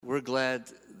we're glad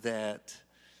that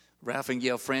Ralph and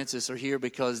Gail Francis are here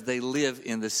because they live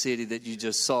in the city that you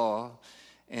just saw,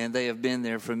 and they have been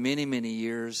there for many, many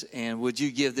years. And would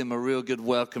you give them a real good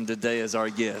welcome today as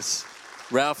our guests?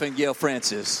 Ralph and Gail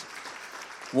Francis,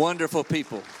 wonderful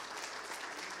people.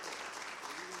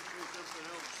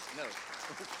 No.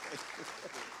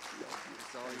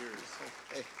 It's all yours.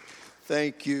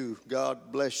 Thank you.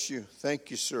 God bless you.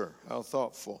 Thank you, sir. How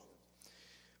thoughtful.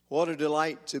 What a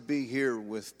delight to be here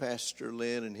with Pastor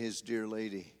Lynn and his dear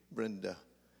lady, Brenda.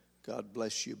 God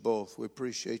bless you both. We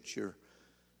appreciate your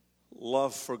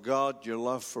love for God, your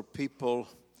love for people,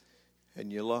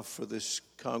 and your love for this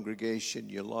congregation,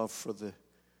 your love for the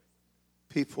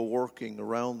people working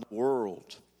around the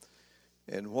world.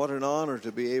 And what an honor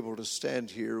to be able to stand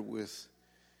here with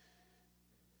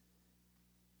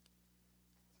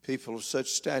people of such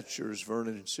stature as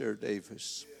Vernon and Sarah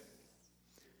Davis.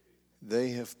 They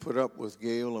have put up with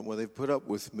Gail, and they've put up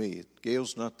with me.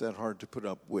 Gail's not that hard to put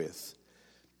up with.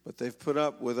 But they've put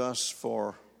up with us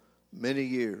for many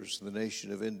years in the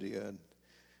nation of India.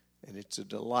 And it's a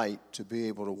delight to be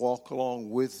able to walk along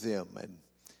with them and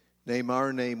name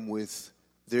our name with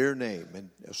their name in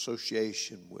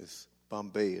association with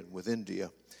Bombay and with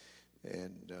India.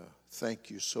 And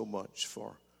thank you so much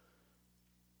for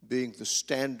being the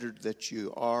standard that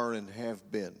you are and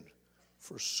have been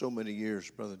for so many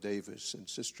years, Brother Davis and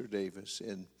Sister Davis,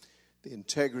 in the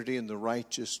integrity and the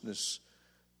righteousness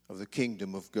of the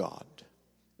kingdom of God.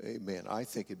 Amen. I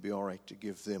think it'd be all right to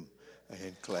give them a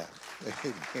hand clap.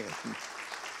 Amen.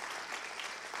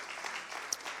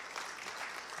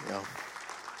 Yeah.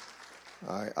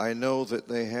 I know that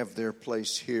they have their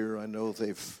place here. I know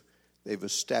they've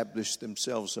established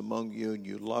themselves among you, and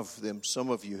you love them.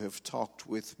 Some of you have talked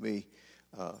with me.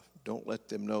 Don't let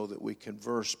them know that we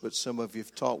converse, but some of you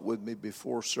have talked with me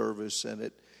before service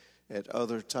and at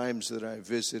other times that I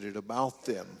visited about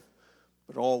them.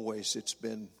 But always it's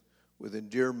been with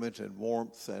endearment and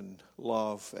warmth and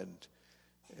love,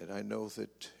 and I know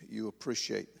that you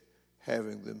appreciate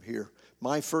having them here.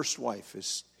 My first wife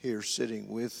is here sitting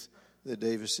with the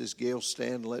Davises. Gail,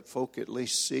 stand, let folk at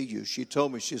least see you. She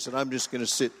told me, she said, I'm just going to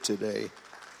sit today.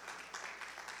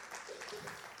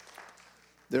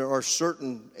 There are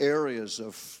certain areas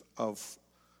of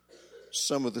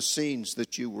some of the scenes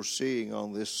that you were seeing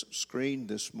on this screen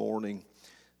this morning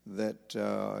that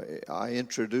I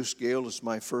introduced Gail as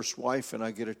my first wife, and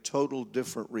I get a total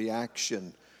different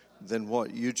reaction than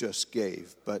what you just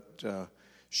gave. But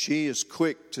she is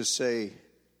quick to say,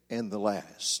 and the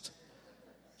last.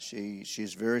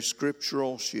 She's very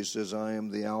scriptural. She says, I am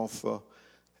the Alpha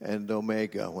and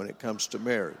Omega when it comes to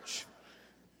marriage.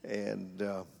 And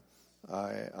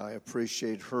I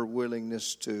appreciate her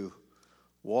willingness to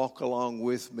walk along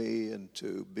with me and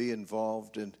to be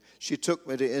involved. And she took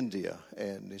me to India,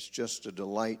 and it's just a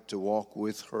delight to walk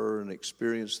with her and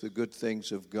experience the good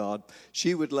things of God.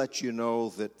 She would let you know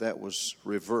that was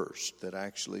reversed, that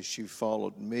actually she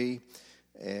followed me,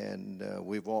 and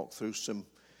we've walked through some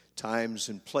times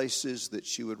and places that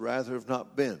she would rather have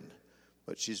not been,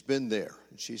 but she's been there,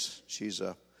 and she's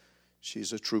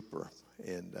a trooper,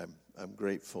 and I'm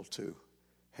grateful to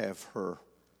have her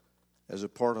as a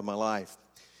part of my life.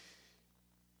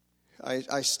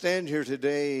 I stand here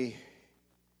today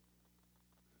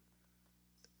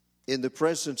in the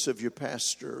presence of your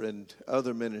pastor and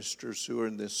other ministers who are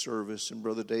in this service, and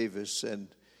Brother Davis, and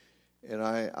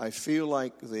I feel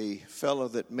like the fellow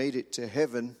that made it to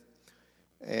heaven,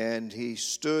 and he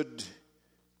stood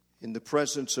in the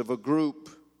presence of a group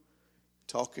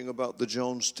talking about the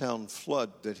Jonestown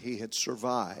flood that he had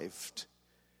survived.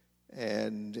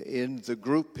 And in the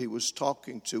group he was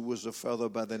talking to was a fellow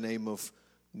by the name of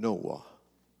Noah.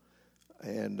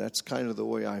 And that's kind of the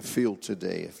way I feel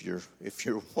today, if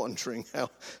you're wondering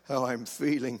how I'm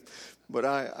feeling. But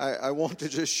I want to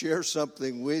just share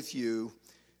something with you.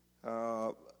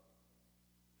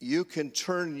 You can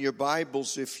turn your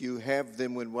Bibles, if you have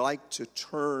them, and would like to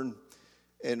turn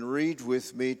and read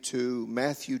with me to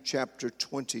Matthew chapter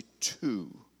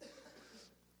 22.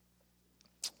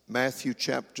 Matthew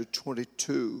chapter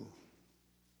 22.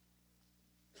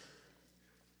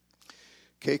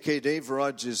 K.K.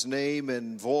 Devaraj's name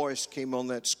and voice came on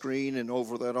that screen and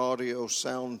over that audio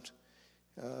sound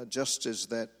just as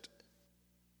that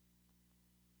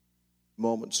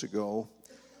moments ago.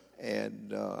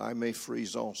 And I may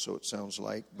freeze also, it sounds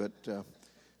like. But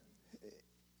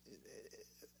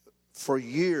for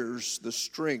years, the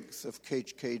strength of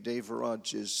K.K.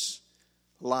 Devaraj's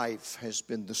life has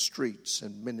been the streets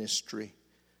and ministry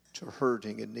to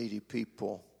hurting and needy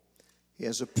people. He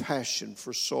has a passion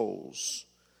for souls.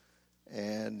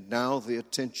 And now the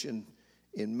attention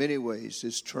in many ways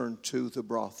is turned to the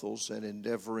brothels and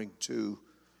endeavoring to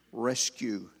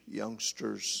rescue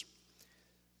youngsters.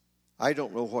 I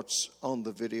don't know what's on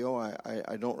the video.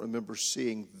 I don't remember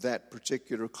seeing that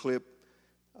particular clip.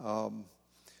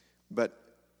 But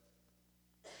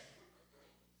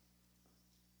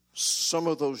some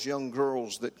of those young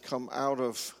girls that come out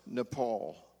of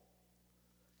Nepal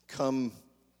come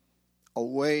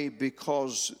away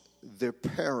because their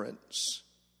parents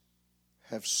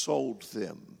have sold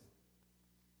them.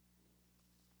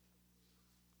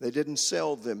 They didn't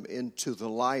sell them into the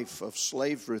life of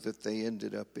slavery that they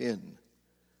ended up in.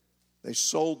 They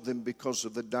sold them because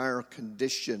of the dire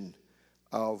condition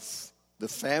of the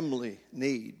family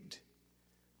need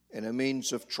and a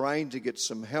means of trying to get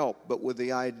some help, but with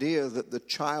the idea that the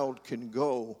child can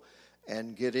go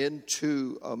and get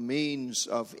into a means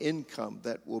of income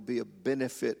that will be a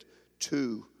benefit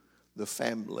to the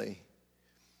family.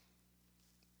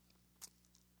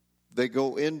 They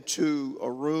go into a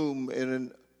room in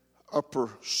an upper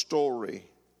story.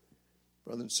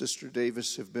 Brother and Sister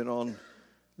Davis have been on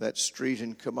that street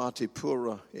in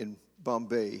Kamatipura in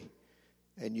Bombay,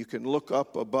 and you can look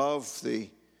up above the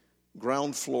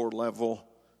ground floor level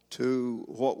to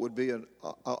what would be an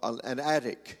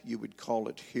attic, you would call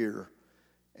it here,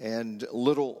 and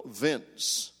little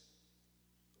vents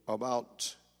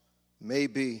about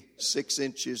maybe 6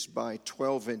 inches by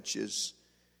 12 inches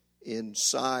in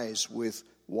size with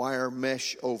wire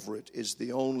mesh over it is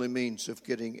the only means of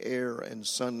getting air and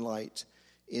sunlight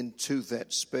into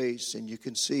that space. And you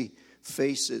can see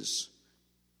faces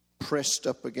pressed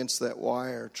up against that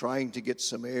wire trying to get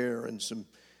some air and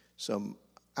some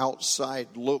outside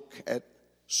look at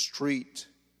street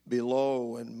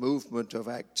below and movement of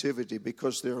activity,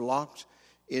 because they're locked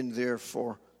in there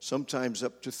for sometimes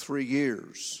up to 3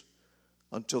 years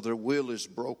until their will is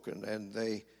broken and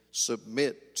they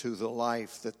submit to the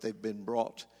life that they've been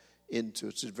brought into.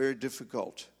 It's a very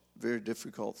difficult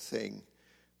thing.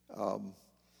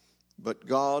 But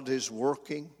God is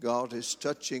working. God is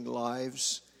touching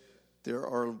lives. There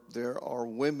are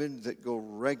women that go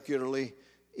regularly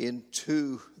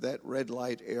into that red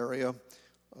light area.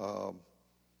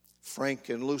 Frank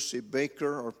and Lucy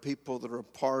Baker are people that are a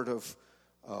part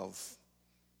of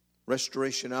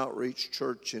Restoration Outreach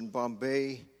Church in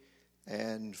Bombay.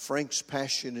 And Frank's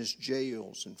passion is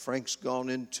jails. And Frank's gone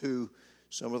into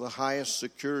some of the highest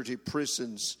security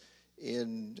prisons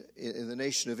in the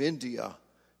nation of India,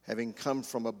 having come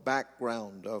from a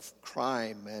background of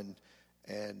crime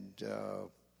and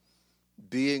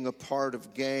being a part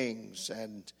of gangs,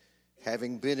 and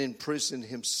having been in prison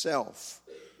himself,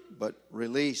 but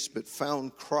released, but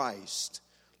found Christ.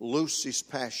 Lucy's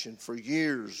passion for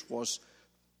years was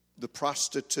the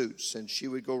prostitutes, and she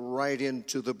would go right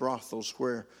into the brothels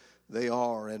where they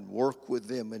are and work with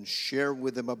them and share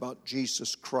with them about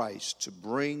Jesus Christ to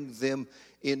bring them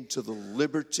into the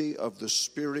liberty of the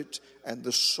spirit and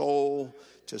the soul,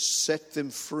 to set them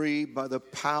free by the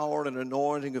power and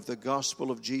anointing of the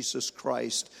gospel of Jesus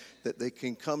Christ, that they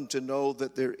can come to know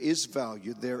that there is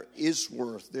value, there is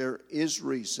worth, there is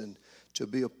reason to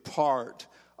be a part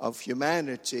of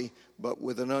humanity, but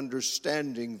with an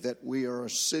understanding that we are a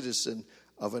citizen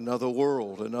of another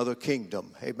world, another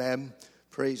kingdom. Amen.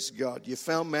 Praise God. You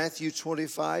found Matthew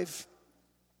 25?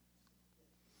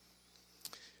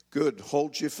 Good.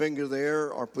 Hold your finger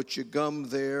there, or put your gum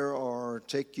there, or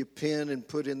take your pen and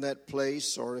put in that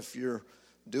place, or if you're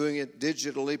doing it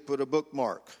digitally, put a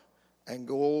bookmark and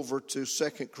go over to 2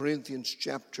 Corinthians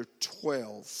chapter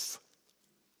 12.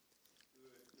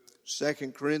 2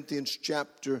 Corinthians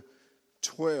chapter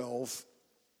 12.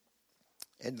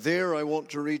 And there I want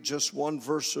to read just one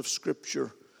verse of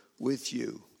Scripture with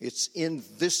you. It's in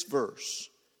this verse,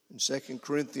 in 2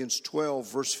 Corinthians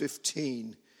 12, verse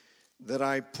 15, that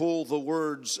I pull the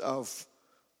words of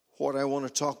what I want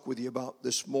to talk with you about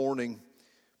this morning.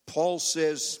 Paul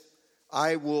says,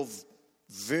 I will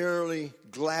verily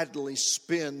gladly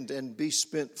spend and be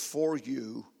spent for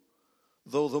you,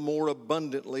 though the more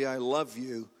abundantly I love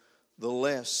you, the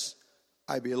less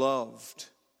I be loved.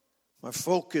 My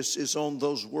focus is on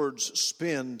those words,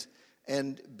 spend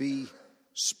and be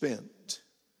spent.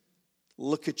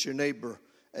 Look at your neighbor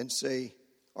and say,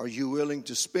 are you willing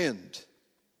to spend?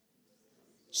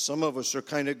 Some of us are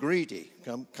kind of greedy,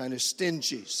 kind of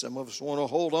stingy. Some of us want to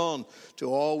hold on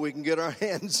to all we can get our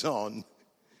hands on.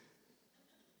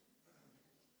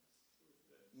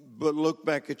 But look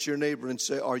back at your neighbor and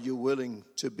say, are you willing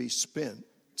to be spent?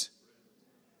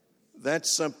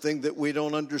 That's something that we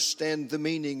don't understand the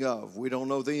meaning of. We don't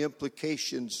know the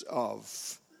implications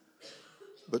of.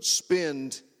 But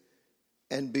spend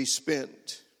and be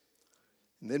spent.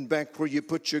 And then back where you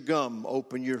put your gum,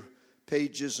 open your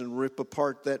pages and rip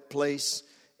apart that place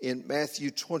in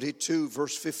Matthew 22,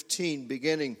 verse 15,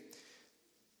 beginning.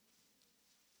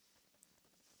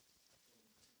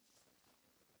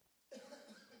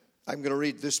 I'm going to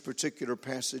read this particular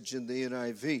passage in the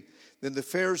NIV. Then the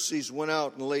Pharisees went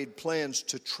out and laid plans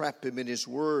to trap him in his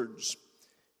words.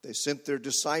 They sent their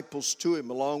disciples to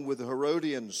him along with the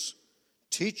Herodians.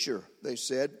 Teacher, they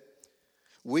said,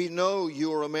 we know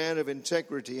you are a man of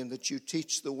integrity and that you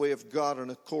teach the way of God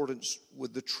in accordance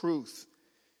with the truth.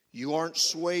 You aren't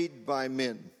swayed by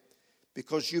men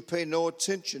because you pay no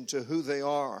attention to who they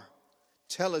are.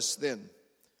 Tell us then,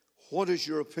 what is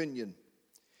your opinion?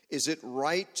 Is it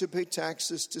right to pay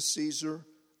taxes to Caesar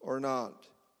or not?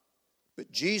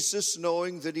 But Jesus,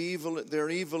 knowing that their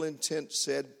evil intent,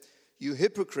 said, you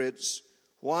hypocrites,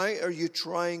 why are you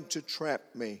trying to trap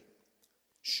me?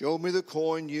 Show me the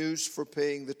coin used for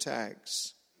paying the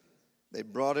tax. They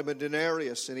brought him a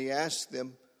denarius, and he asked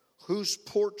them, whose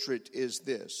portrait is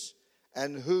this,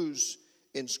 and whose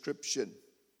inscription?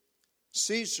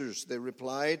 Caesar's, they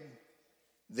replied.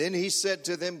 Then he said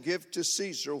to them, give to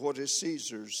Caesar what is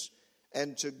Caesar's,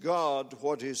 and to God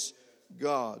what is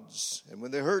God's. And when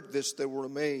they heard this, they were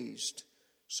amazed.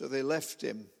 So they left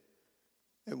him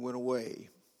and went away.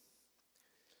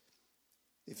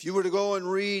 If you were to go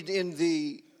and read in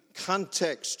the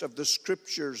context of the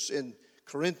scriptures in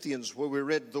Corinthians, where we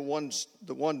read the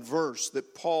one verse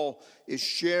that Paul is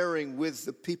sharing with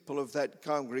the people of that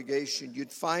congregation,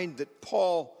 you'd find that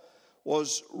Paul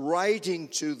was writing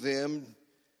to them,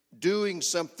 doing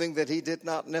something that he did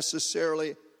not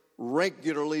necessarily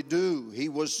regularly do. He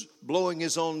was blowing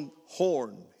his own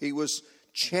horn. He was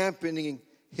championing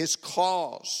his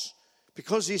cause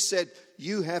because he said,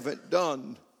 you haven't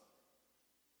done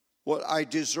what I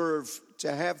deserve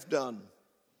to have done.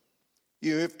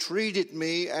 You have treated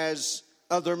me as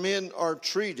other men are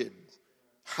treated,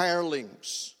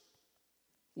 hirelings,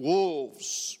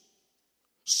 wolves,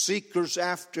 seekers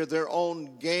after their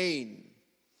own gain.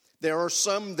 There are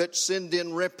some that send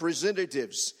in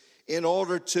representatives in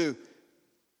order to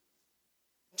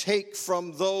take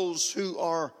from those who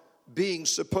are being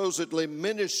supposedly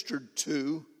ministered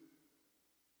to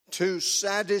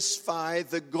satisfy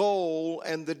the goal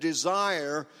and the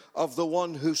desire of the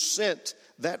one who sent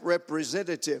that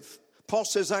representative. Paul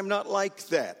says, I'm not like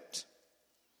that.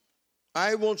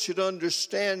 I want you to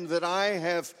understand that I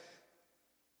have,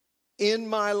 in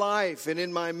my life and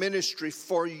in my ministry,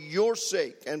 for your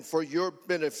sake and for your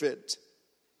benefit,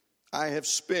 I have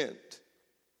spent,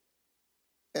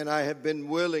 and I have been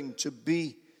willing to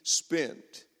be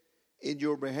spent in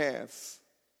your behalf.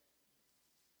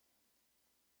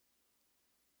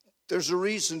 There's a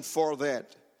reason for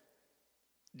that.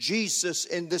 Jesus,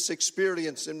 in this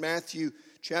experience in Matthew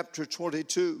chapter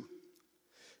 22,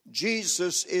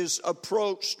 Jesus is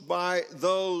approached by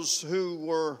those who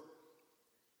were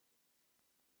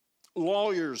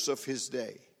lawyers of his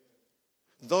day,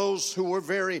 those who were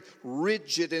very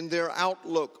rigid in their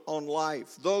outlook on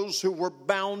life, those who were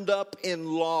bound up in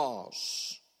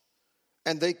laws.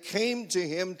 And they came to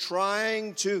him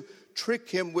trying to trick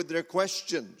him with their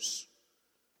questions.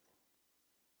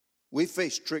 We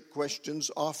face trick questions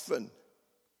often.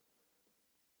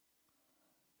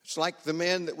 It's like the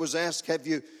man that was asked, have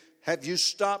you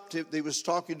stopped? He was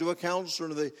talking to a counselor,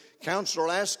 and the counselor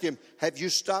asked him, have you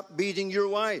stopped beating your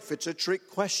wife? It's a trick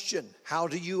question. How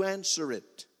do you answer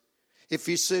it? If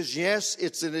he says yes,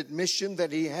 it's an admission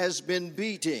that he has been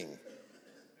beating.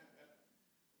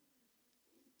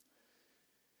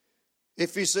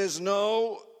 If he says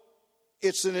no,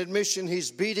 it's an admission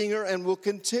he's beating her and will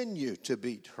continue to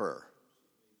beat her.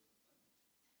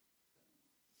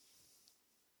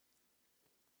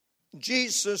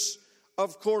 Jesus,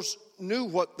 of course, knew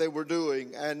what they were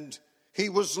doing, and he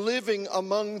was living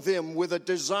among them with a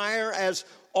desire, as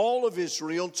all of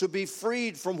Israel, to be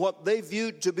freed from what they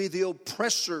viewed to be the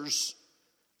oppressors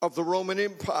of the Roman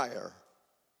Empire.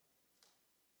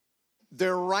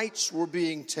 Their rights were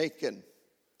being taken.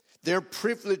 Their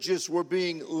privileges were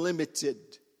being limited.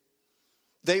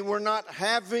 They were not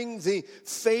having the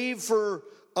favor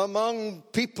among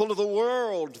people of the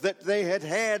world that they had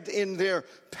had in their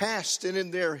past and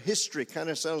in their history. Kind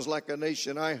of sounds like a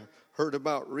nation I heard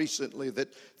about recently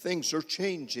that things are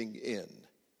changing in.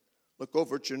 Look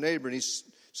over at your neighbor and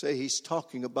say he's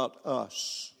talking about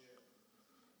us.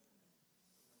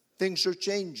 Things are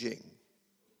changing.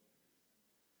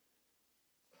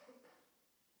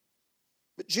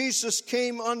 But Jesus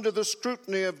came under the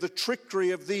scrutiny of the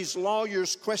trickery of these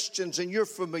lawyers' questions, and you're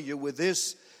familiar with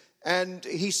this. And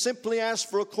he simply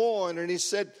asked for a coin, and he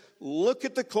said, look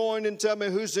at the coin and tell me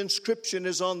whose inscription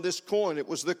is on this coin. It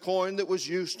was the coin that was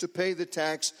used to pay the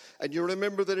tax. And you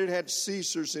remember that it had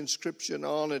Caesar's inscription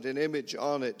on it, an image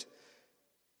on it.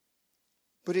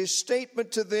 But his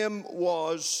statement to them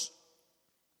was,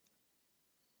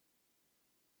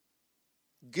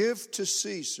 give to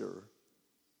Caesar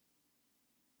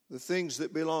the things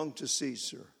that belong to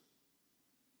Caesar,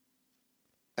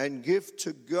 and give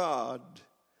to God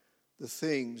the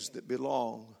things that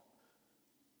belong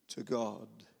to God.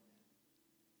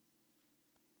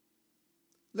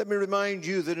 Let me remind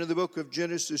you that in the book of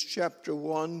Genesis chapter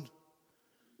 1,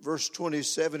 verse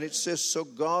 27, it says, so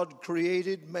God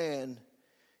created man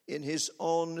in his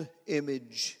own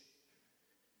image.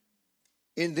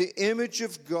 In the image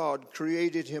of God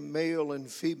created him, male and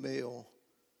female.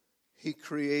 He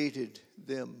created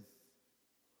them.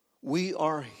 We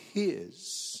are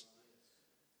his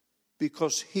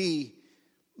because he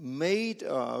made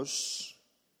us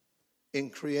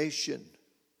in creation.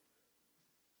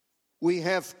 We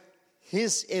have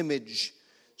his image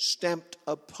stamped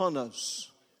upon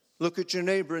us. Look at your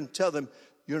neighbor and tell them,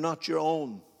 you're not your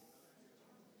own.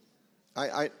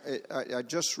 I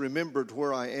just remembered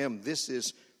where I am. This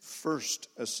is First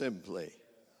Assembly.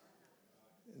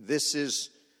 This is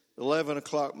 11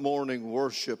 o'clock morning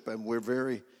worship, and we're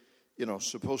very,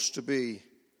 supposed to be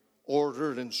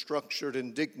ordered and structured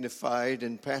and dignified,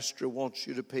 and Pastor wants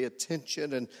you to pay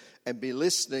attention and be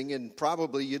listening, and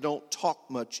probably you don't talk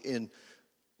much in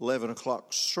 11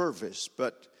 o'clock service,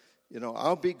 but,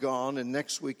 I'll be gone, and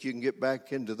next week you can get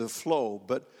back into the flow,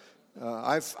 but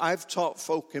I've taught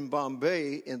folk in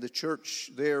Bombay in the church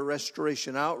there,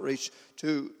 Restoration Outreach,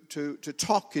 to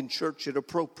talk in church at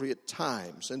appropriate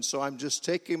times. And so I'm just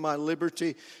taking my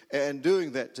liberty and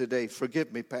doing that today.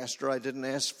 Forgive me, Pastor, I didn't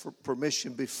ask for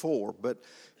permission before, but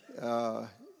a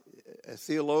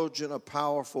theologian, a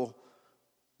powerful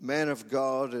man of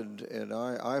God, and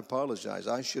I apologize.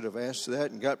 I should have asked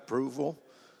that and got approval.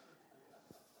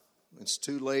 It's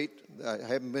too late. I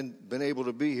haven't been able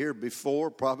to be here before.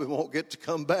 Probably won't get to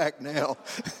come back now.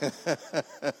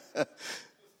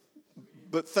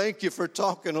 But thank you for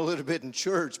talking a little bit in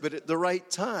church, but at the right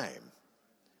time.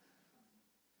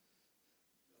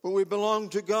 But we belong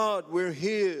to God. We're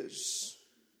his.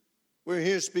 We're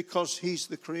his because he's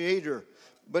the creator.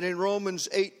 But in Romans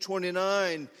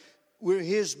 8:29, we're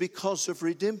his because of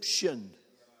redemption.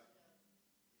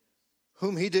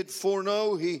 Whom he did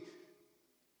foreknow, he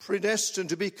predestined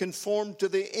to be conformed to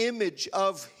the image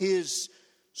of his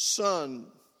Son,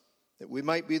 that we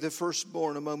might be the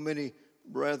firstborn among many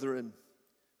brethren.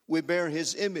 We bear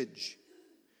his image.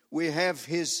 We have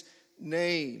his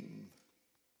name.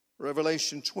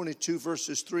 Revelation 22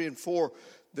 verses 3 and 4,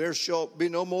 there shall be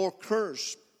no more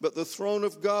curse, but the throne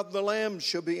of God the Lamb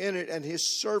shall be in it, and his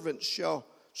servants shall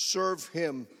serve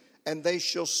him, and they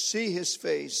shall see his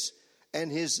face,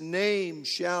 and his name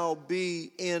shall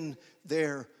be in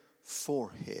their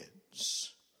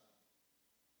foreheads.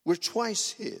 We're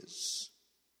twice his.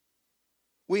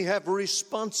 We have a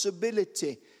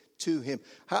responsibility to him.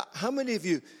 How many of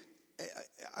you,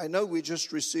 I know we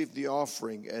just received the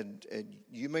offering, and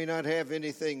you may not have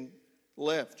anything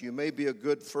left. You may be a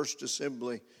good First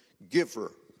Assembly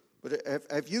giver. But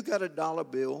have you got a dollar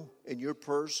bill in your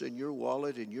purse, in your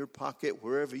wallet, in your pocket,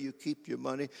 wherever you keep your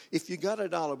money? If you got a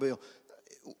dollar bill,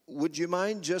 would you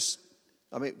mind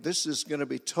this is going to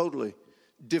be totally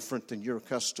different than you're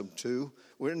accustomed to.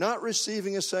 We're not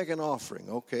receiving a second offering,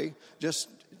 okay? Just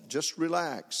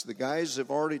relax. The guys have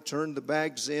already turned the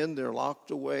bags in. They're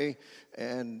locked away.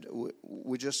 And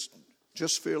we just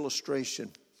for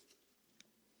illustration.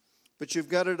 But you've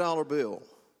got a dollar bill.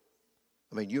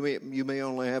 You may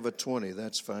only have a 20.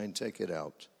 That's fine. Take it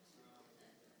out.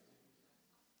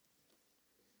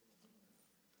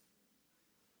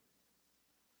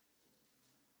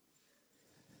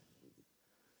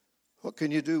 What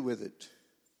can you do with it?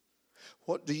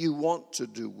 What do you want to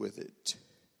do with it?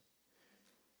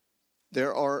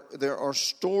 There are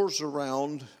stores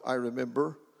around, I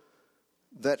remember,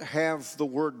 that have the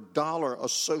word dollar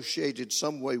associated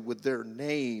some way with their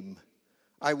name.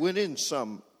 I went in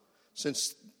some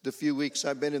since the few weeks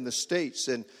I've been in the States,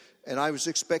 and I was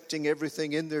expecting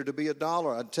everything in there to be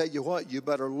 $1. I'd tell you what, you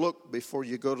better look before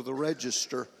you go to the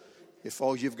register if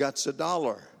all you've got's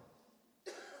 $1.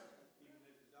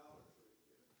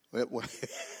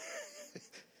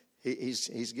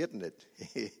 He's getting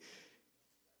it.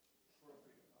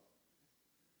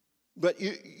 But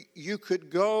you could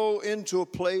go into a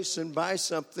place and buy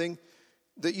something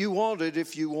that you wanted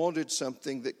if you wanted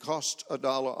something that cost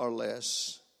 $1 or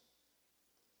less.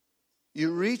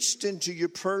 You reached into your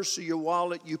purse or your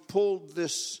wallet, you pulled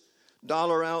this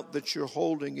dollar out that you're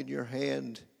holding in your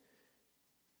hand,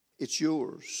 it's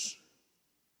yours.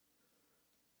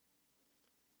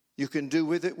 You can do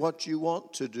with it what you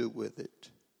want to do with it.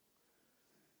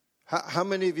 How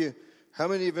many of you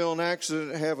on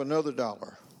accident have another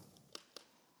dollar?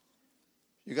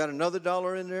 You got another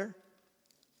dollar in there?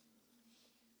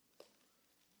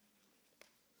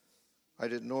 I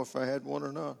didn't know if I had one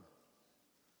or not.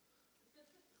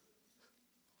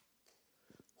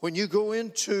 When you go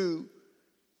into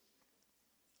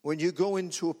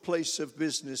a place of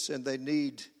business and they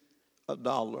need a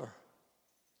dollar,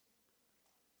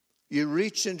 you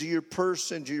reach into your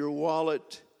purse, into your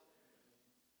wallet,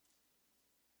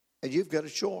 and you've got a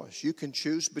choice. You can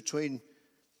choose between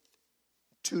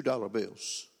 $2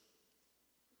 bills.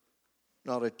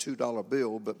 Not a $2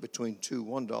 bill, but between two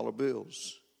 $1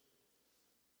 bills.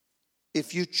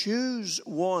 If you choose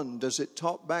one, does it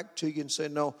talk back to you and say,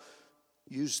 no,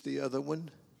 use the other one?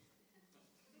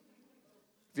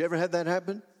 Have you ever had that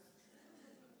happen?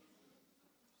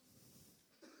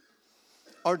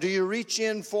 Or do you reach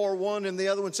in for one and the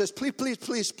other one says, please, please,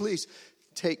 please, please,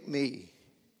 take me?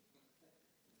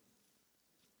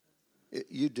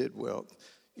 You did well.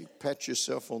 You pat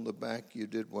yourself on the back. You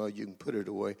did well. You can put it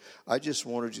away. I just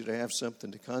wanted you to have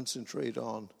something to concentrate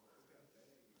on.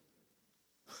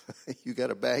 You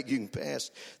got a bag you can pass.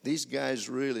 These guys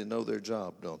really know their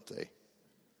job, don't they?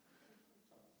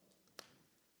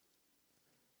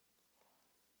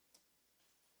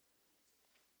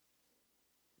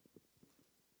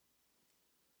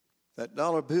 That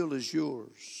dollar bill is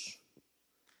yours.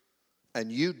 And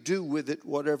you do with it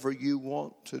whatever you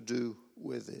want to do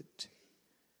with it.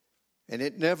 And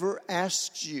it never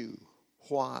asks you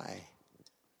why.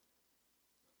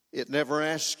 It never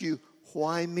asks you,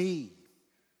 why me?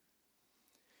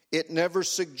 It never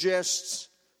suggests,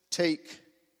 take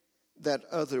that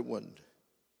other one.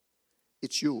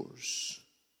 It's yours.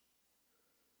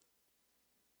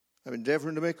 I'm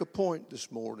endeavoring to make a point this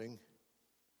morning.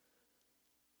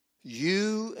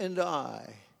 You and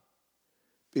I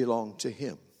belong to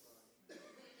Him.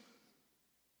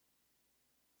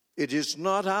 It is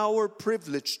not our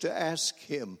privilege to ask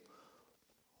Him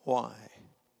why.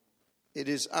 It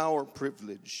is our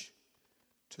privilege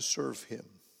to serve Him.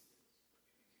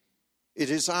 It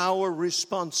is our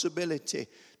responsibility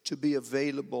to be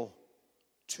available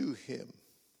to Him,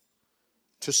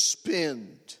 to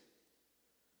spend.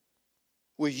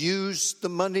 We use the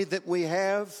money that we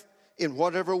have in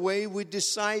whatever way we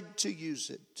decide to use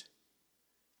it.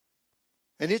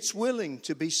 And it's willing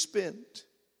to be spent.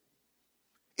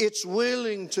 It's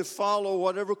willing to follow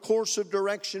whatever course of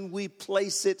direction we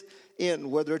place it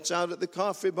in, whether it's out at the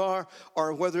coffee bar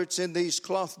or whether it's in these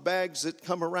cloth bags that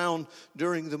come around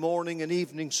during the morning and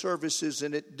evening services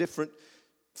and at different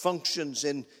functions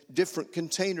in different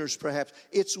containers perhaps.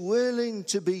 It's willing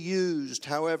to be used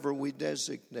however we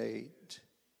designate.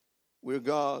 We're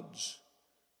God's,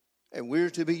 and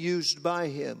we're to be used by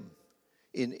Him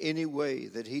in any way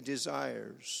that He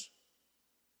desires.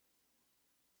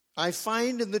 I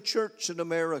find in the church in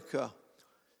America,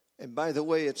 and by the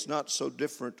way, it's not so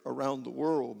different around the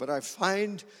world, but I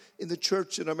find in the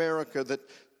church in America that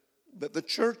the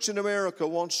church in America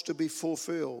wants to be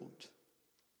fulfilled.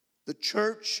 The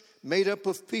church made up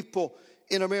of people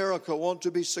in America want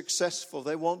to be successful.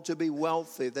 They want to be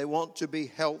wealthy. They want to be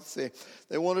healthy.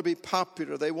 They want to be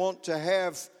popular. They want to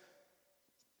have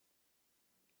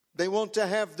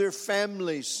their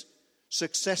families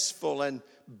successful and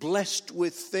blessed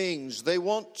with things. They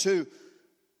want to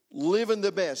live in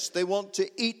the best. They want to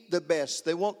eat the best.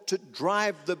 They want to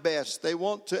drive the best. They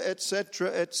want to etc.,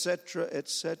 etc.,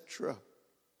 etc.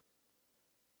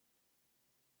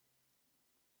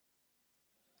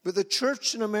 But the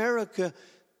church in America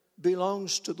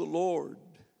belongs to the Lord.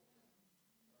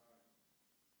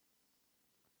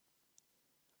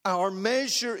 Our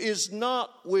measure is not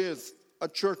with a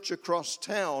church across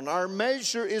town. Our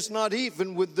measure is not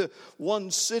even with the one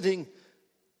sitting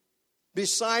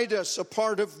beside us, a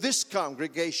part of this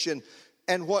congregation,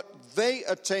 and what they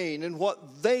attain and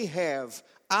what they have.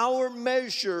 Our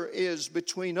measure is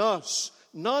between us,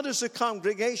 not as a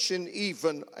congregation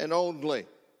even and only,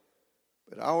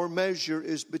 but our measure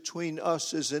is between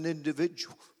us as an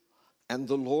individual and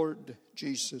the Lord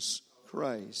Jesus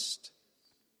Christ.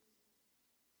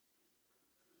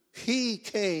 He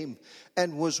came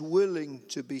and was willing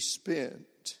to be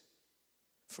spent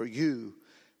for you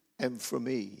and for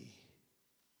me.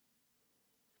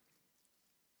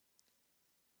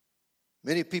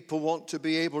 Many people want to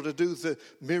be able to do the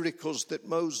miracles that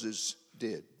Moses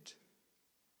did.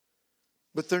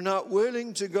 But they're not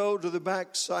willing to go to the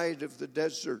backside of the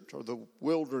desert or the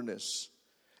wilderness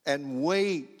and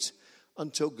wait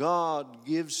until God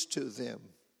gives to them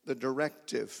the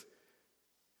directive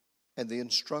and the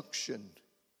instruction.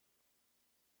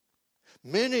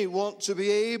 Many want to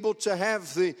be able to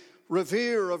have the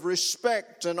revere of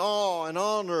respect and awe and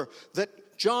honor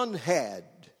that John had,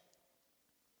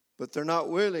 but they're not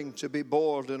willing to be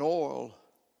boiled in oil.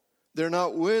 They're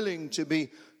not willing to be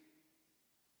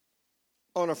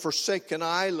on a forsaken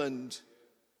island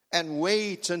and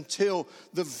wait until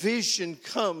the vision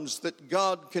comes that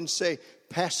God can say,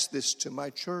 pass this to my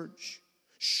church.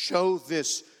 Show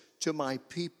this to my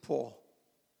people.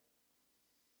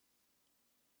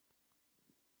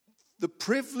 The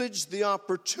privilege, the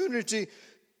opportunity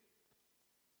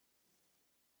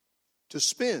to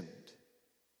spend.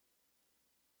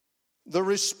 The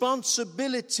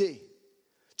responsibility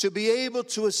to be able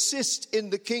to assist in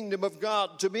the kingdom of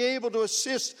God, to be able to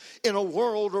assist in a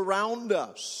world around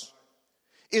us,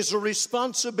 is a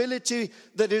responsibility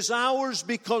that is ours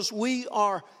because we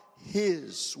are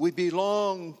His. We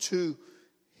belong to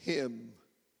Him.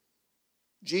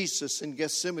 Jesus in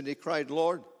Gethsemane cried,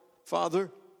 Lord,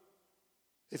 Father,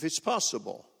 if it's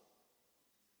possible,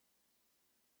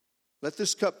 let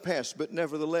this cup pass, but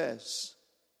nevertheless,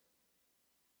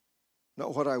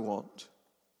 not what I want.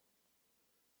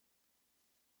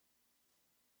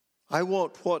 I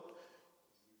want what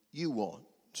you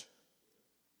want.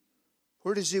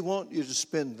 Where does He want you to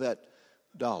spend that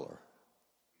dollar?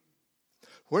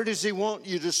 Where does He want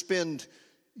you to spend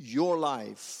your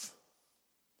life?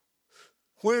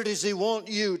 Where does He want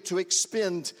you to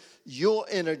expend your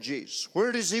energies?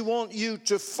 Where does He want you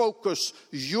to focus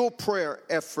your prayer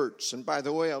efforts? And by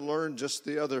the way, I learned just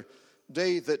the other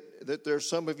day that there are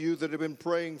some of you that have been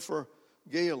praying for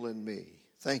Gail and me.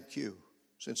 Thank you.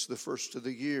 Since the first of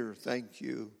the year, thank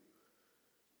you.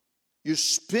 You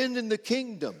spend in the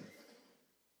kingdom.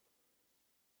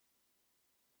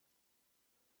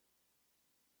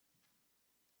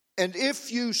 And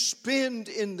if you spend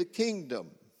in the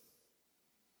kingdom,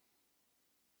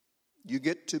 you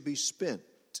get to be spent.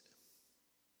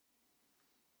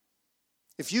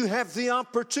 If you have the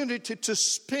opportunity to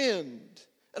spend,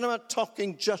 and I'm not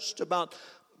talking just about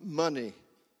money.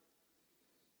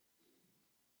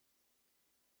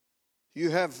 You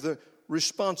have the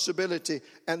responsibility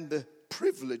and the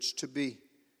privilege to be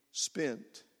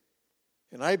spent.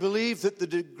 And I believe that the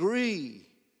degree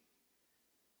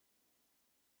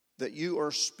that you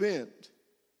are spent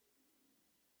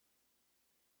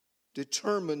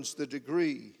determines the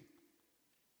degree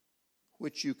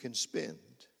which you can spend.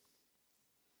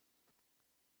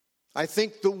 I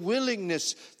think the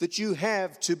willingness that you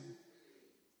have to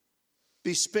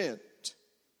be spent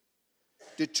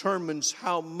determines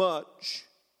how much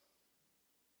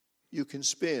you can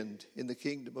spend in the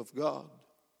kingdom of God.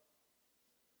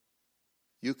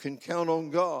 You can count on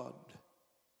God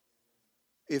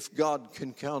if God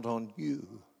can count on you.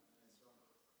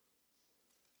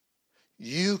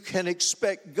 You can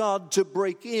expect God to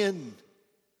break in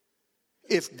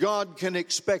if God can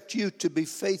expect you to be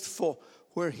faithful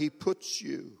where He puts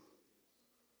you.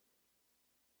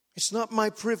 It's not my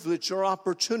privilege or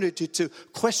opportunity to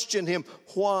question Him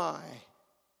why.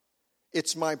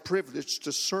 It's my privilege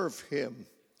to serve Him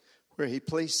where He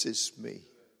places me.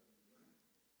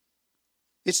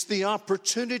 It's the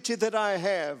opportunity that I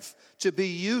have to be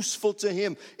useful to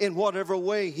Him in whatever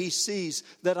way He sees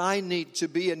that I need to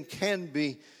be and can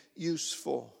be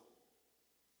useful.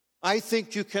 I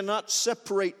think you cannot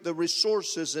separate the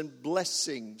resources and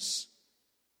blessings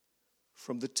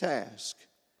from the task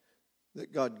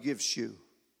that God gives you.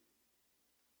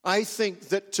 I think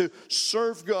that to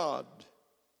serve God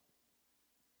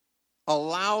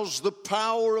allows the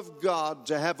power of God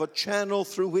to have a channel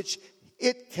through which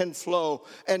it can flow,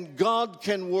 and God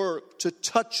can work to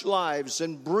touch lives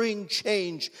and bring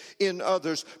change in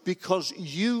others because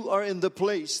you are in the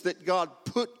place that God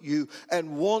put you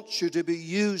and wants you to be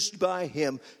used by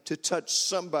Him to touch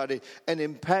somebody and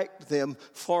impact them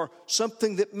for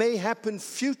something that may happen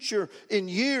future in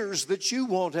years that you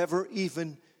won't ever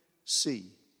even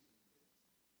see.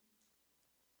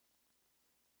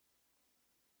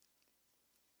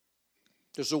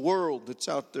 There's a world that's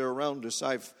out there around us.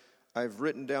 I've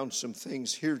written down some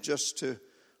things here just to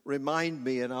remind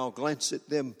me, and I'll glance at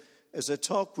them as I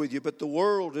talk with you. But the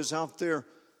world is out there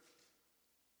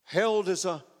held as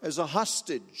a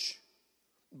hostage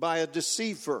by a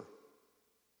deceiver,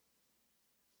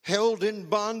 held in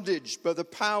bondage by the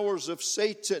powers of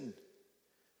Satan.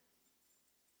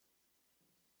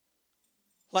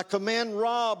 Like a man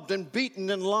robbed and beaten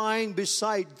and lying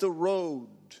beside the road,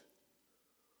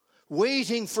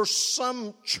 waiting for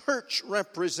some church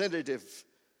representative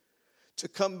to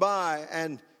come by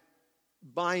and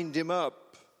bind him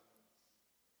up,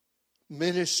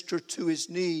 minister to his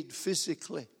need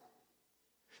physically.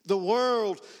 The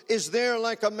world is there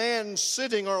like a man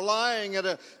sitting or lying at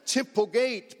a temple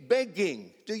gate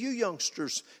begging. Do you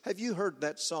youngsters, have you heard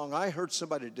that song? I heard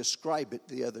somebody describe it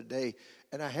the other day,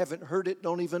 and I haven't heard it,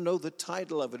 don't even know the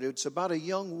title of it. It's about a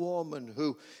young woman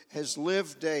who has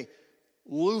lived a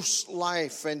loose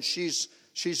life, and she's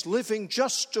living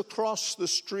just across the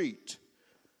street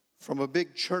from a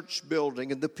big church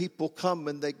building, and the people come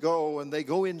and they go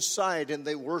inside and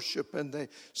they worship and they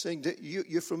sing.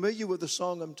 You're familiar with the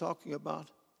song I'm talking about?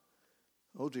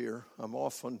 Oh dear, I'm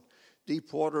off on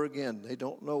deep water again. They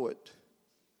don't know it.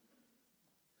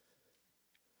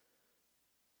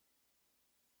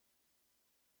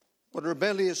 But her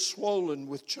belly is swollen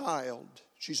with child.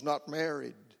 She's not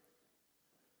married.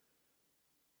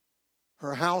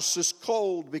 Her house is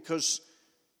cold because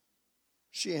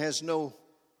she has no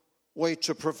way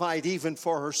to provide even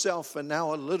for herself, and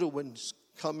now a little one's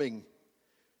coming.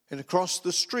 And across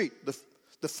the street,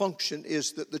 the function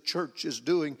is that the church is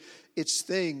doing its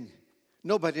thing.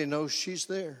 Nobody knows she's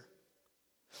there.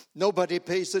 Nobody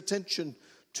pays attention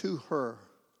to her.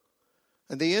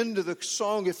 And the end of the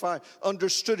song, if I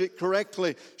understood it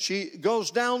correctly, she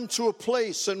goes down to a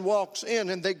place and walks in,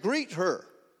 and they greet her.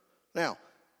 Now,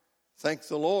 thank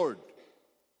the Lord.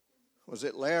 Was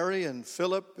it Larry and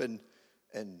Philip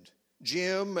and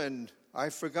Jim, and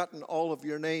I've forgotten all of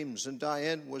your names, and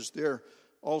Diane was there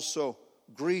also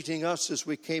greeting us as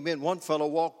we came in. One fellow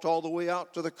walked all the way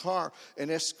out to the car and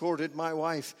escorted my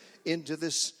wife into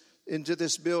this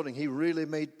building. He really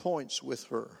made points with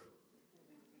her.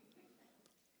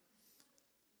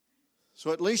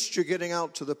 So at least you're getting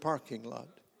out to the parking lot.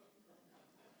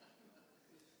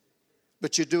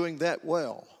 But you're doing that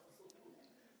well.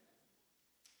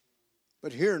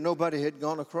 But here nobody had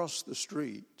gone across the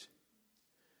street.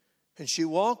 And she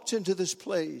walked into this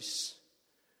place,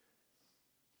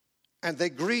 and they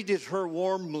greeted her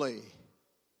warmly.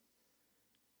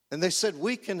 And they said,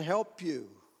 "We can help you.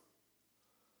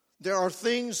 There are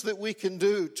things that we can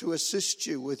do to assist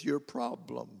you with your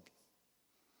problem."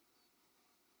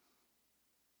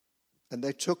 And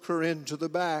they took her into the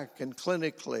back, and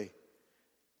clinically,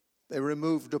 they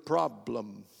removed a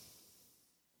problem.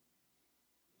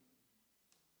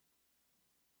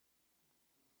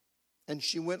 And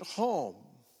she went home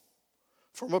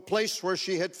from a place where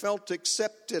she had felt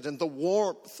accepted and the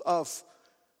warmth of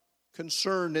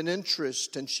concern and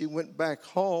interest. And she went back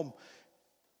home.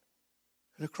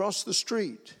 And across the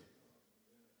street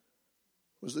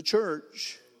was the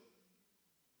church.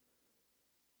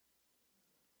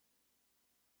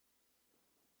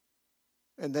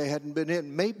 And they hadn't been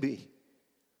in. Maybe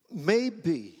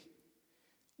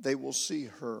they will see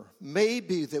her.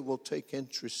 Maybe they will take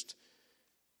interest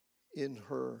in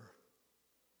her.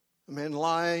 A man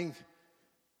lying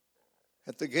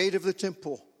at the gate of the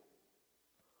temple,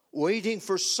 waiting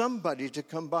for somebody to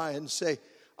come by and say,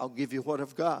 "I'll give you what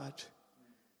I've got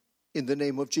in the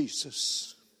name of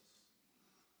Jesus."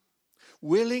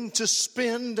 Willing to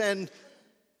spend and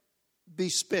be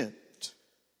spent.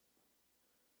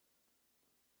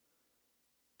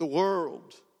 The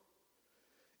world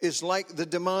is like the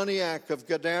demoniac of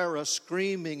Gadara,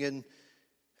 screaming and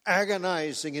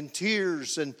agonizing in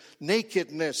tears and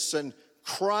nakedness and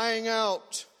crying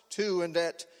out to and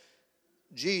at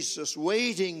Jesus,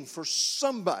 waiting for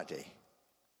somebody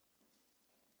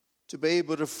to be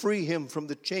able to free him from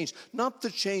the chains. Not the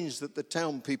chains that the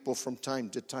town people from time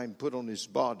to time put on his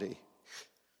body.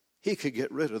 He could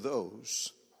get rid of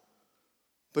those.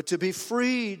 But to be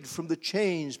freed from the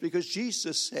chains, because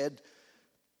Jesus said,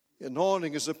 "The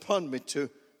anointing is upon me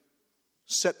to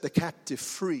set the captive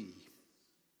free."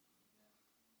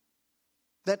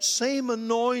 That same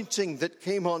anointing that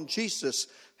came on Jesus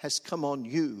has come on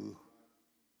you.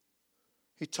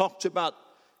 He talked about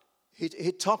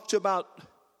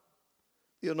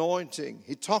the anointing.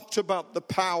 He talked about the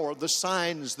power, the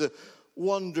signs, the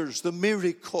wonders, the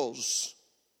miracles.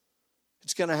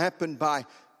 It's going to happen by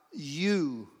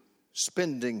you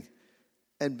spending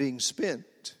and being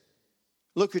spent.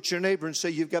 Look at your neighbor and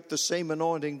say, "You've got the same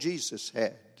anointing Jesus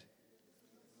had."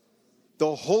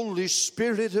 The Holy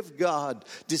Spirit of God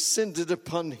descended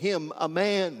upon him, a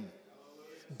man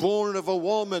born of a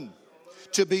woman,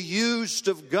 to be used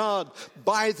of God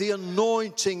by the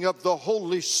anointing of the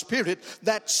Holy Spirit.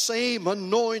 That same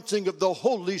anointing of the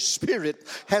Holy Spirit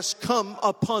has come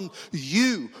upon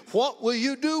you. What will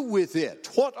you do with it?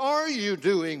 What are you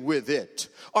doing with it?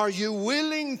 Are you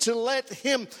willing to let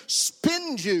him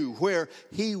spend you where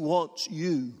he wants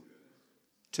you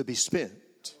to be spent?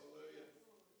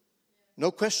 No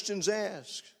questions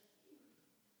asked.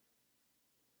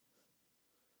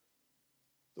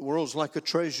 The world's like a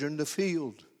treasure in the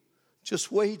field,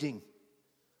 just waiting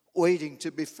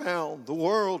to be found. The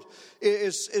world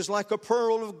is like a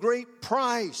pearl of great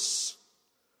price,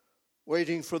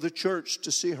 waiting for the church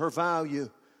to see her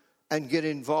value and get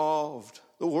involved.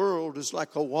 The world is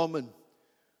like a woman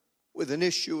with an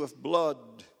issue of blood,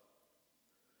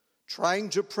 trying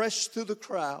to press through the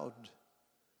crowd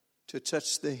to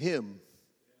touch the hem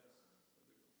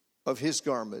of his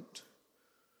garment.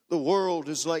 The world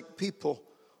is like people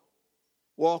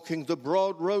walking the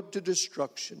broad road to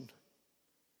destruction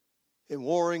and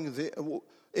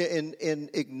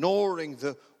ignoring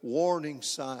the warning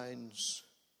signs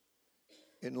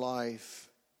in life.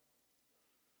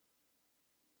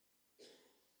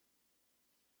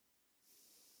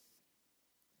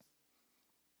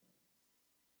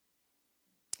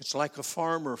 It's like a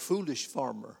farmer, foolish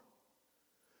farmer,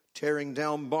 tearing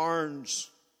down barns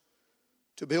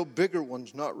to build bigger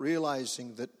ones, not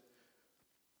realizing that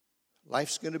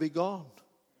life's going to be gone.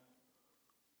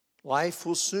 Life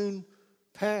will soon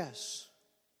pass.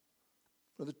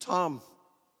 Brother Tom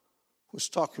was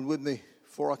talking with me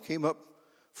before I came up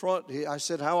front. I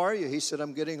said, "How are you?" He said,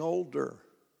 "I'm getting older."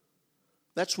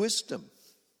 That's wisdom.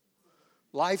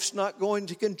 Life's not going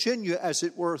to continue as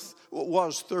it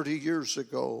was 30 years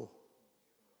ago.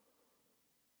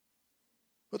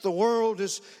 But the world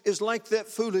is like that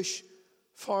foolish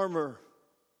farmer,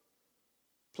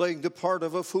 playing the part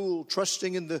of a fool,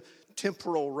 trusting in the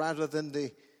temporal rather than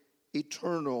the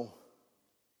eternal.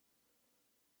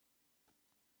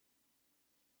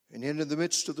 And in the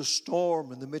midst of the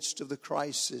storm, in the midst of the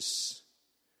crisis,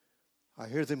 I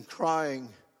hear them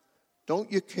crying,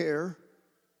 "Don't you care?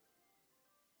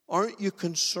 Aren't you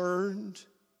concerned?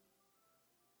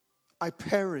 I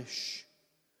perish.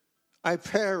 I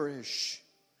perish.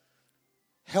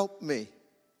 Help me.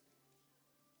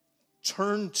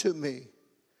 Turn to me.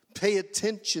 Pay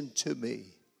attention to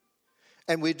me."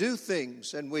 And we do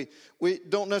things and we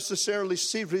don't necessarily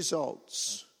see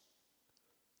results.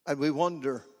 And we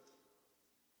wonder,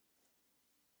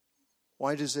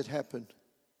 why does it happen?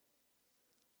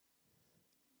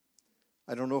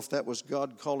 I don't know if that was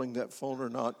God calling that phone or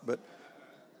not, but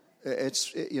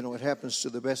it happens to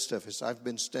the best of us. I've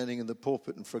been standing in the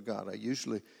pulpit and forgot. I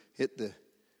usually hit the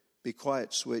be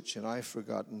quiet switch and I've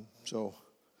forgotten. So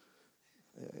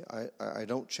I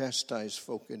don't chastise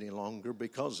folk any longer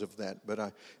because of that.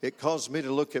 But it caused me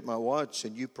to look at my watch,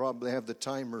 and you probably have the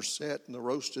timer set, and the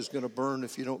roast is going to burn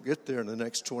if you don't get there in the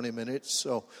next 20 minutes.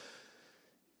 So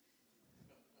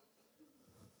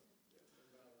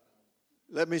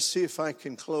let me see if I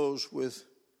can close with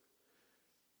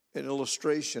an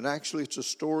illustration. Actually, it's a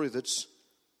story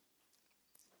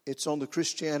it's on the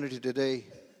Christianity Today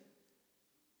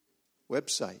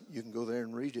website. You can go there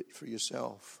and read it for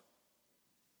yourself.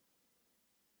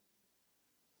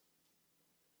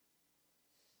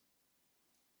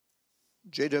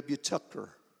 J.W.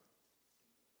 Tucker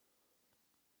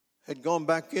had gone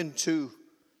back into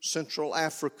Central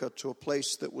Africa to a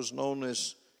place that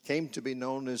came to be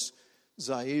known as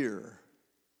Zaire.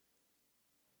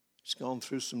 It's gone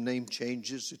through some name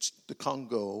changes. It's the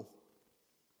Congo.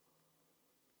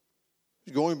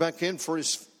 He's going back in for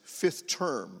his 5th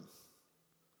term.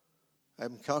 I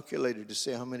haven't calculated to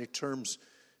see how many terms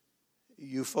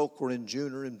you folk were in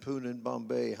June or in Pune and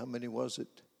Bombay. How many was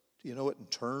it? Do you know it in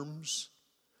terms?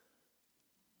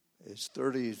 It's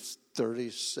 30,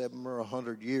 37 or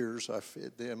 100 years.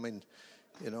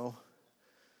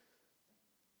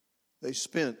 They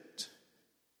spent,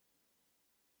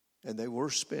 and they were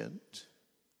spent.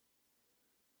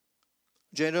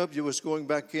 J.W. was going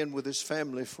back in with his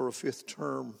family for a 5th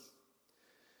term.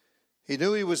 He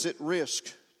knew he was at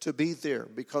risk to be there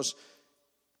because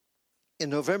in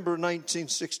November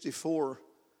 1964,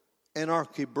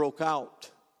 anarchy broke out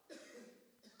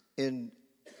in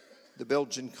the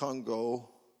Belgian Congo,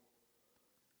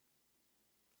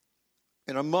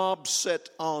 and a mob set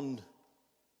on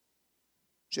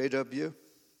J.W.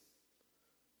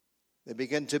 They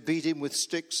began to beat him with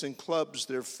sticks and clubs,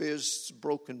 their fists,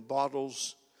 broken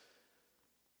bottles.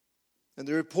 And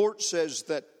the report says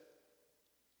that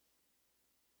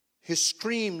his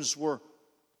screams were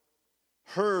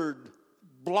heard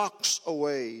blocks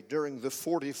away during the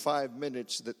 45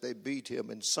 minutes that they beat him,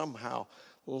 and somehow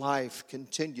life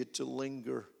continued to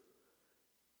linger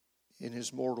in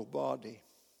his mortal body.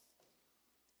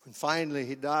 When finally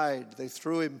he died, they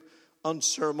threw him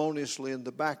unceremoniously in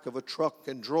the back of a truck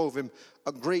and drove him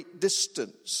a great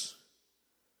distance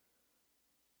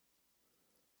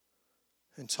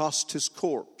and tossed his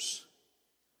corpse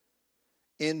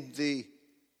in the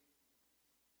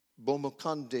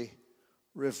Bomokande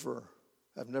River.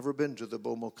 I've never been to the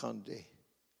Bomokande.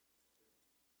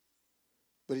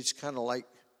 but it's kind of like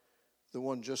the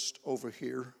one just over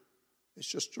here. It's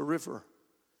just a river,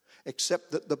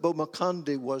 except that the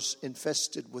Bomokande was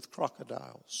infested with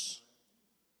crocodiles.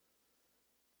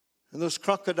 And those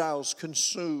crocodiles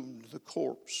consumed the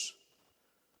corpse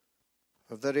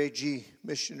of that AG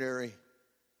missionary,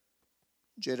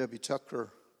 J.W.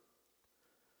 Tucker.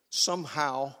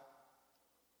 Somehow,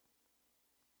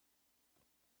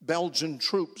 Belgian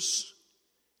troops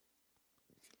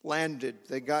landed.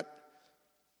 They got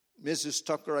Mrs.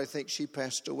 Tucker, I think she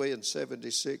passed away in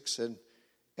 76,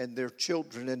 and their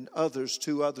children and others,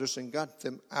 2 others, and got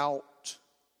them out.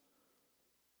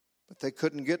 But they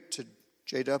couldn't get to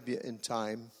J.W. in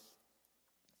time.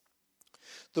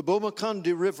 The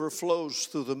Bomokande River flows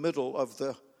through the middle of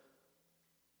the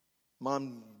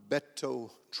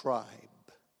Mangbetu tribe.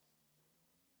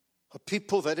 A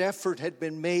people that effort had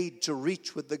been made to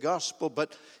reach with the gospel,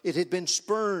 but it had been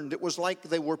spurned. It was like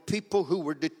they were people who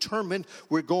were determined,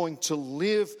 we're going to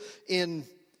live in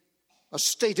a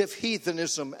state of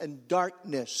heathenism and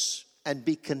darkness and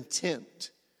be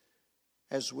content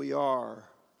as we are.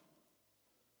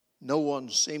 No one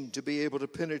seemed to be able to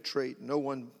penetrate. No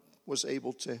one was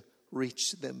able to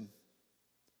reach them.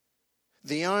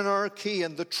 The anarchy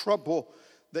and the trouble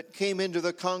that came into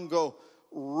the Congo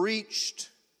reached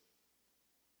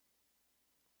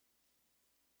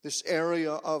this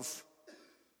area of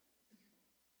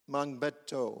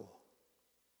Mangbetu.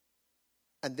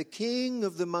 And the king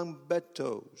of the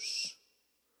Mangbetus,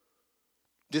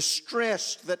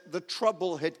 distressed that the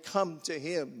trouble had come to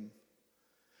him,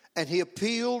 and he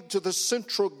appealed to the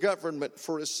central government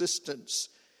for assistance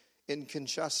in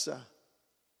Kinshasa.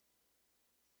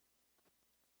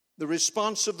 The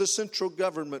response of the central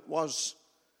government was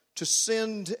to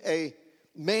send a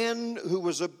man who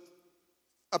was a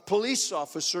police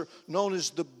officer known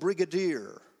as the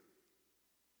brigadier.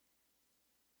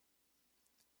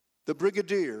 The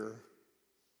brigadier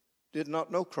did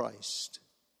not know Christ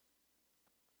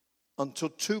until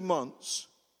 2 months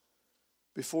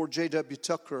before J.W.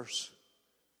 Tucker's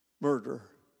murder.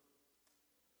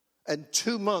 And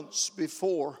 2 months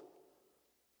before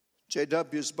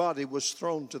J.W.'s body was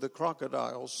thrown to the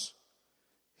crocodiles,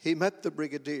 he met the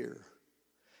brigadier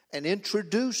and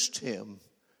introduced him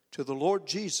to the Lord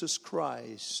Jesus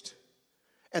Christ.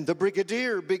 And the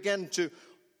brigadier began to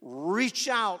reach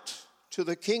out to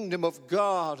the kingdom of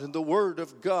God and the Word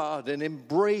of God and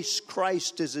embrace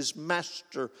Christ as his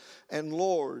master and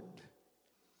Lord.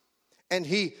 And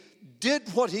he did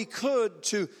what he could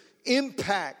to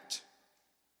impact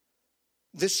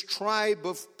this tribe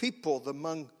of people, the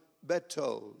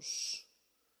Mangbetus,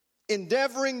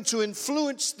 endeavoring to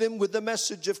influence them with the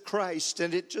message of Christ,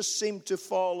 and it just seemed to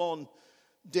fall on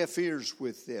deaf ears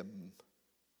with them.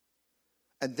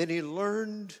 And then he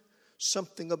learned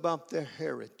something about their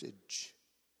heritage.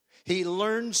 He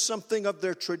learned something of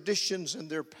their traditions and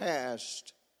their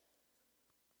past.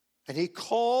 And he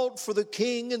called for the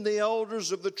king and the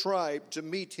elders of the tribe to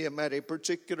meet him at a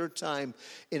particular time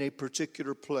in a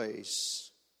particular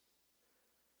place.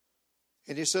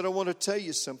 And he said, I want to tell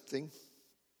you something.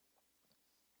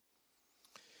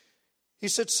 He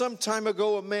said, some time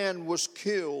ago a man was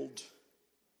killed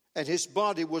and his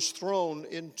body was thrown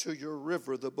into your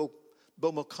river, the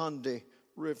Bomokande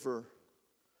River.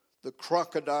 The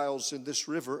crocodiles in this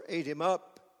river ate him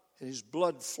up and his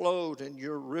blood flowed in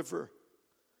your river.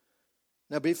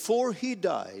 Now, before he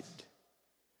died,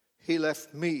 he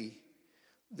left me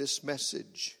this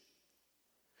message.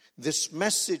 This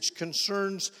message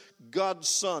concerns God's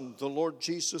Son, the Lord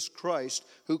Jesus Christ,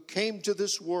 who came to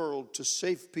this world to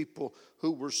save people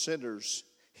who were sinners.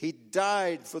 He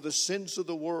died for the sins of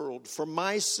the world, for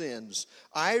my sins.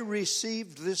 I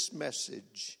received this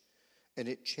message, and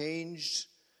it changed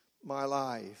my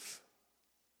life.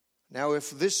 Now,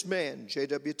 if this man,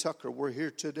 J.W. Tucker, were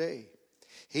here today,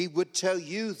 he would tell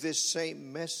you this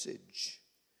same message.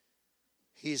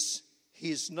 He's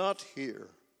not here,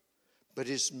 but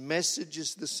his message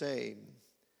is the same.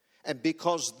 And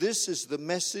because this is the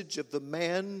message of the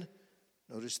man,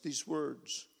 notice these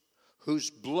words,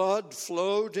 whose blood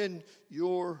flowed in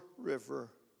your river,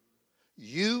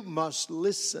 you must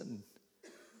listen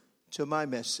to my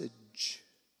message.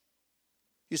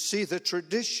 You see, the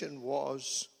tradition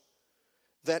was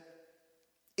that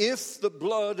if the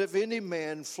blood of any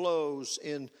man flows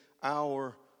in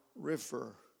our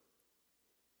river,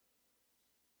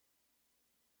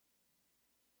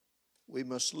 we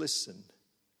must listen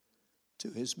to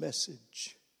his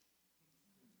message.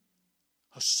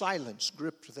 A silence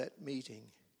gripped that meeting,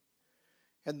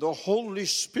 and the Holy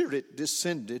Spirit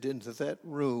descended into that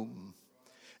room.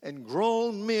 And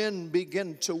grown men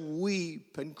begin to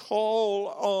weep and call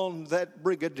on that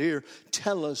brigadier,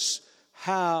 tell us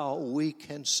how we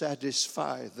can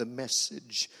satisfy the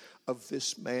message of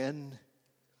this man.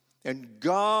 And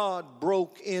God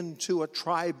broke into a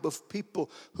tribe of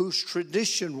people whose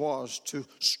tradition was to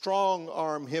strong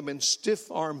arm him and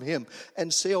stiff arm him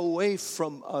and say, away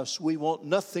from us, we want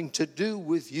nothing to do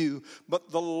with you. But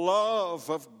the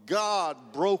love of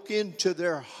God broke into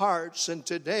their hearts. And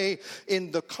today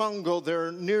in the Congo, there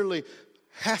are nearly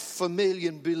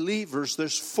 500,000 believers.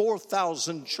 There's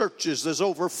 4,000 churches. There's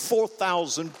over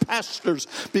 4,000 pastors,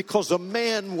 because a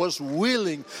man was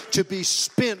willing to be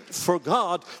spent for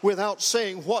God without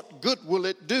saying, what good will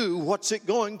it do? What's it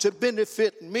going to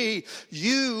benefit me?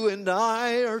 You and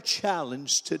I are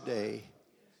challenged today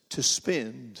to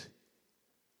spend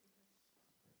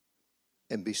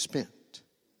and be spent.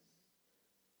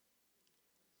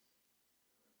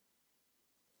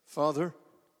 Father,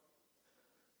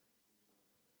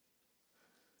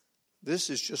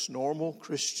 this is just normal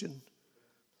Christian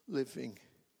living,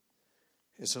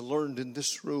 as I learned in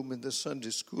this room in the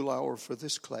Sunday school hour for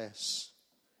this class.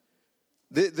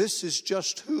 This is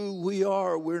just who we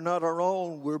are. We're not our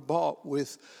own. We're bought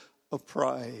with a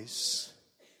price.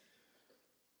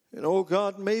 And oh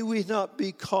God, may we not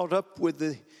be caught up with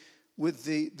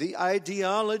the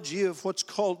ideology of what's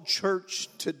called church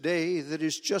today, that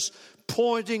is just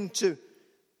pointing to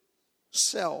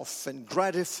self and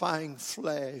gratifying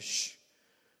flesh.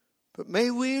 But may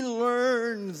we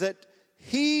learn that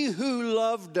He who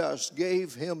loved us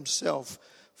gave Himself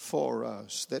for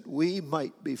us, that we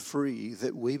might be free,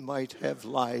 that we might have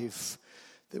life,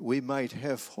 that we might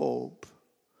have hope.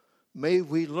 May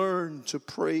we learn to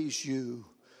praise You,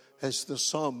 as the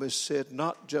psalmist said,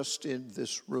 not just in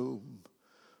this room,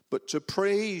 but to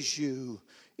praise You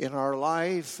in our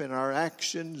life, in our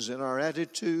actions, in our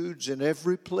attitudes, in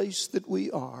every place that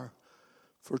we are.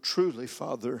 For truly,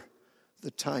 Father, the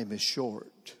time is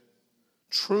short.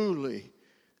 Truly,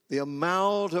 the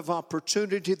amount of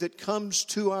opportunity that comes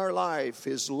to our life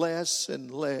is less and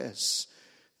less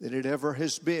than it ever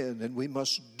has been. And we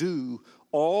must do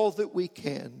all that we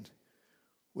can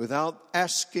without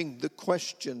asking the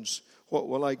questions, what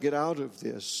will I get out of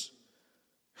this?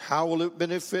 How will it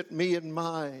benefit me and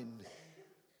mine?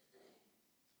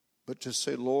 But to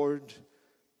say, Lord,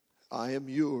 I am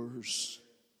Yours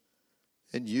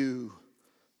and You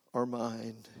are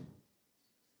mine.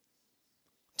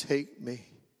 Take me,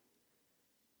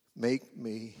 make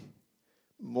me,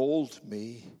 mold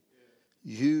me,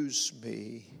 use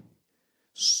me,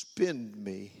 spend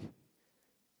me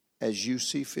as You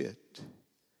see fit,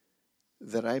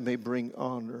 that I may bring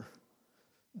honor,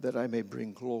 that I may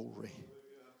bring glory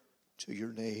to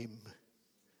Your name.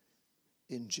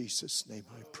 In Jesus' name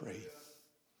I pray.